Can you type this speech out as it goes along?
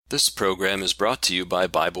This program is brought to you by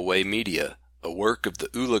Bible Way Media, a work of the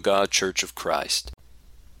Ulaga Church of Christ.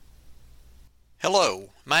 Hello,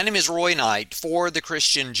 my name is Roy Knight for The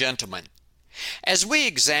Christian Gentleman. As we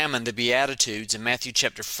examine the Beatitudes in Matthew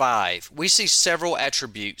chapter 5, we see several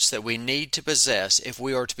attributes that we need to possess if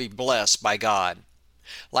we are to be blessed by God.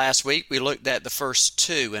 Last week we looked at the first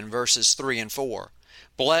two in verses 3 and 4.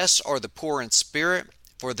 Blessed are the poor in spirit,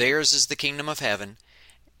 for theirs is the kingdom of heaven.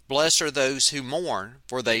 Blessed are those who mourn,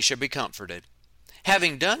 for they shall be comforted.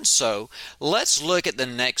 Having done so, let's look at the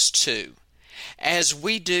next two. As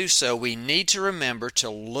we do so, we need to remember to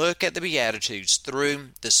look at the Beatitudes through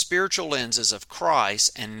the spiritual lenses of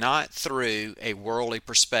Christ and not through a worldly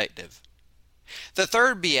perspective. The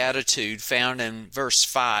third Beatitude found in verse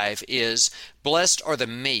 5 is, Blessed are the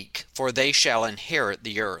meek, for they shall inherit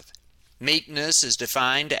the earth. Meekness is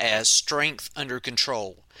defined as strength under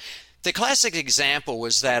control. The classic example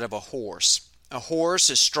was that of a horse. A horse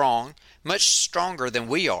is strong, much stronger than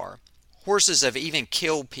we are. Horses have even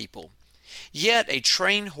killed people. Yet a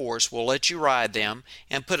trained horse will let you ride them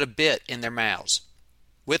and put a bit in their mouths.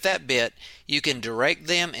 With that bit, you can direct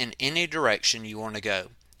them in any direction you want to go.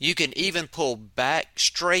 You can even pull back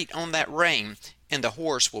straight on that rein, and the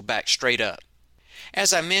horse will back straight up.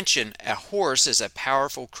 As I mentioned, a horse is a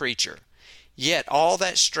powerful creature. Yet all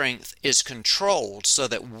that strength is controlled so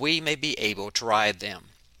that we may be able to ride them.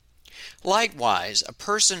 Likewise, a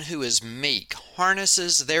person who is meek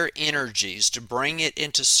harnesses their energies to bring it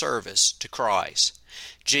into service to Christ.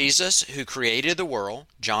 Jesus, who created the world,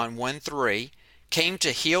 John 1:3, came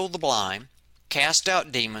to heal the blind, cast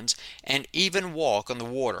out demons, and even walk on the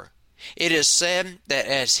water. It is said that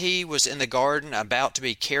as he was in the garden about to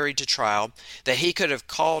be carried to trial, that he could have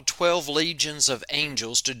called 12 legions of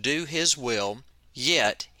angels to do his will,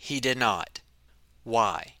 yet he did not.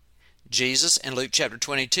 Why? Jesus in Luke chapter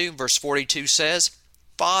 22 verse 42 says,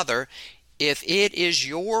 Father, if it is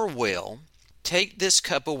your will, take this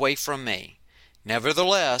cup away from me.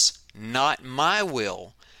 Nevertheless, not my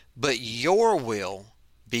will, but your will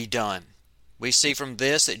be done. We see from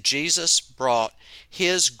this that Jesus brought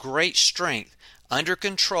his great strength under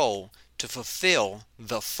control to fulfill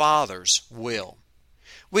the Father's will.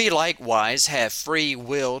 We likewise have free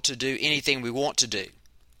will to do anything we want to do.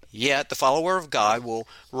 Yet the follower of God will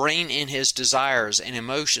rein in his desires and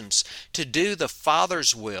emotions to do the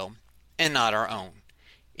Father's will and not our own.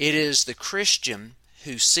 It is the Christian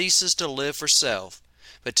who ceases to live for self,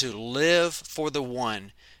 but to live for the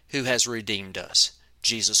one who has redeemed us,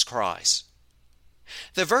 Jesus Christ.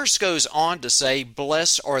 The verse goes on to say,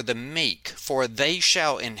 Blessed are the meek, for they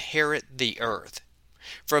shall inherit the earth.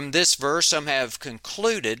 From this verse, some have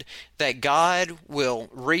concluded that God will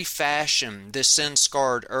refashion this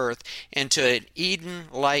sin-scarred earth into an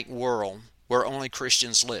Eden-like world where only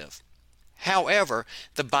Christians live. However,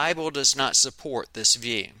 the Bible does not support this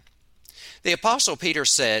view. The Apostle Peter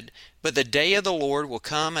said, But the day of the Lord will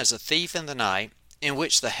come as a thief in the night, in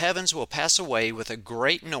which the heavens will pass away with a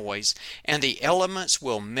great noise, and the elements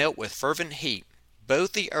will melt with fervent heat.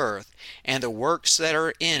 Both the earth and the works that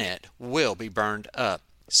are in it will be burned up.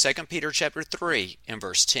 2 Peter chapter 3 and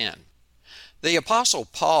verse 10. The Apostle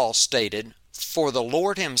Paul stated, For the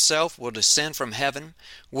Lord himself will descend from heaven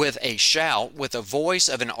with a shout, with the voice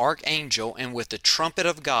of an archangel, and with the trumpet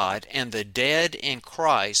of God, and the dead in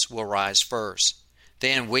Christ will rise first.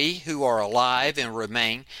 Then we who are alive and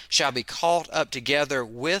remain shall be caught up together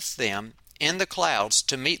with them in the clouds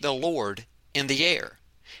to meet the Lord in the air.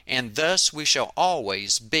 And thus we shall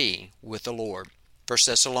always be with the Lord. 1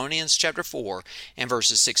 Thessalonians chapter 4 and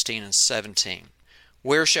verses 16 and 17.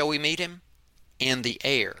 Where shall we meet him? In the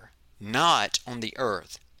air, not on the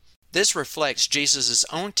earth. This reflects Jesus'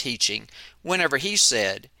 own teaching whenever he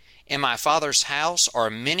said, In my Father's house are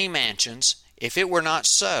many mansions. If it were not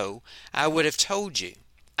so, I would have told you.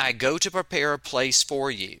 I go to prepare a place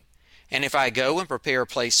for you. And if I go and prepare a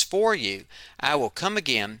place for you, I will come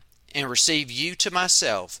again and receive you to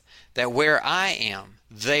myself, that where I am,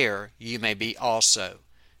 there you may be also.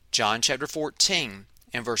 John chapter 14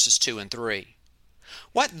 and verses 2 and 3.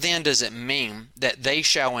 What then does it mean that they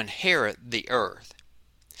shall inherit the earth?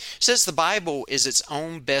 Since the Bible is its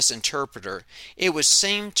own best interpreter, it would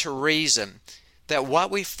seem to reason that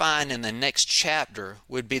what we find in the next chapter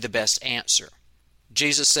would be the best answer.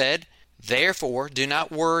 Jesus said, Therefore do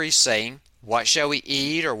not worry, saying, What shall we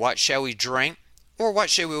eat, or what shall we drink, or what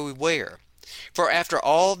shall we wear? For after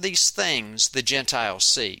all these things the Gentiles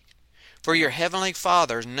seek. For your heavenly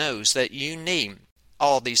Father knows that you need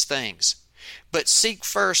all these things. But seek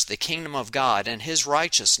first the kingdom of God and his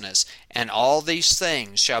righteousness, and all these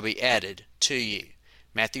things shall be added to you.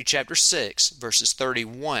 Matthew chapter 6, verses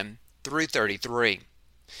 31 through 33.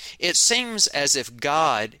 It seems as if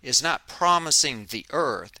God is not promising the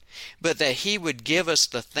earth, but that He would give us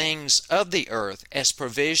the things of the earth as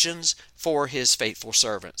provisions for His faithful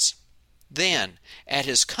servants. Then, at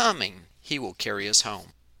His coming, He will carry us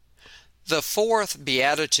home. The fourth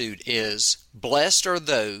beatitude is, "Blessed are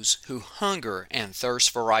those who hunger and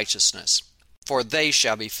thirst for righteousness, for they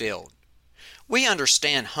shall be filled." We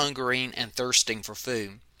understand hungering and thirsting for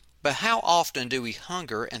food, but how often do we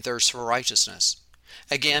hunger and thirst for righteousness?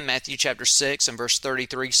 Again, Matthew chapter 6 and verse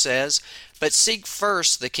 33 says, "But seek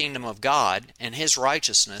first the kingdom of God and His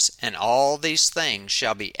righteousness, and all these things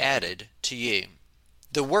shall be added to you."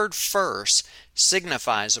 The word first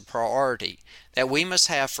signifies a priority that we must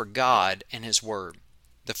have for God and His Word.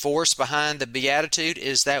 The force behind the beatitude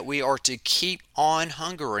is that we are to keep on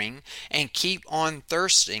hungering and keep on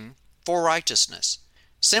thirsting for righteousness.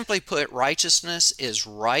 Simply put, righteousness is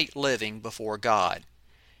right living before God.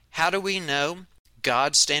 How do we know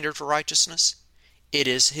God's standard for righteousness? It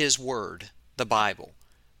is His Word, the Bible.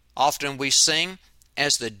 Often we sing,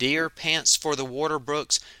 "As the deer pants for the water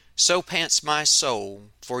brooks, so pants my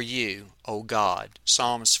soul for you, O God."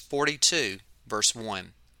 Psalms 42, verse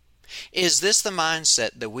 1. Is this the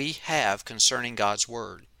mindset that we have concerning God's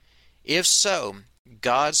Word? If so,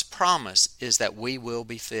 God's promise is that we will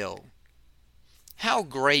be filled. How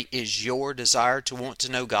great is your desire to want to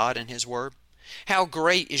know God and His Word? How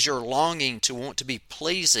great is your longing to want to be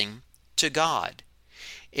pleasing to God?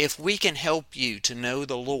 If we can help you to know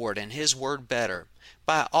the Lord and His Word better,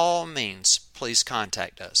 by all means, please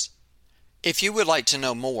contact us. If you would like to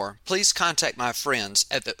know more, please contact my friends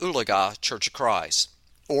at the Ulaga Church of Christ,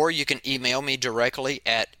 or you can email me directly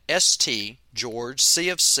at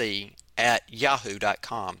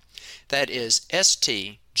stgeorgecofc@yahoo.com. That is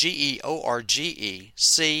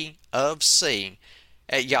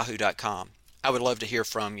stgeorgecofc@yahoo.com. I would love to hear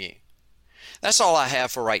from you. That's all I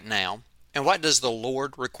have for right now. And what does the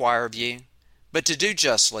Lord require of you? But to do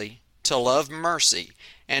justly, to love mercy,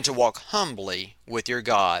 and to walk humbly with your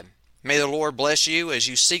God. May the Lord bless you as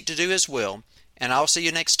you seek to do His will, and I'll see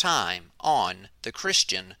you next time on The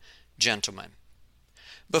Christian Gentleman.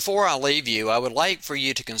 Before I leave you, I would like for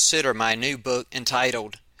you to consider my new book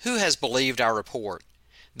entitled, "Who Has Believed Our Report?"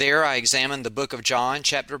 There I examine the book of John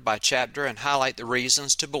chapter by chapter and highlight the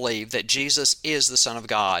reasons to believe that Jesus is the Son of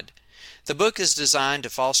God. The book is designed to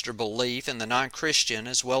foster belief in the non-Christian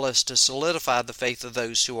as well as to solidify the faith of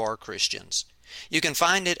those who are Christians. You can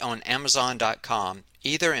find it on Amazon.com,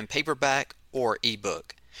 either in paperback or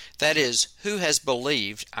ebook. That is, Who Has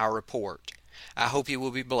Believed Our Report? I hope you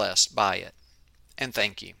will be blessed by it. And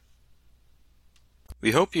thank you.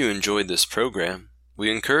 We hope you enjoyed this program. We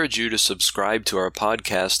encourage you to subscribe to our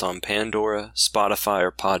podcast on Pandora, Spotify,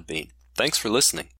 or Podbean. Thanks for listening.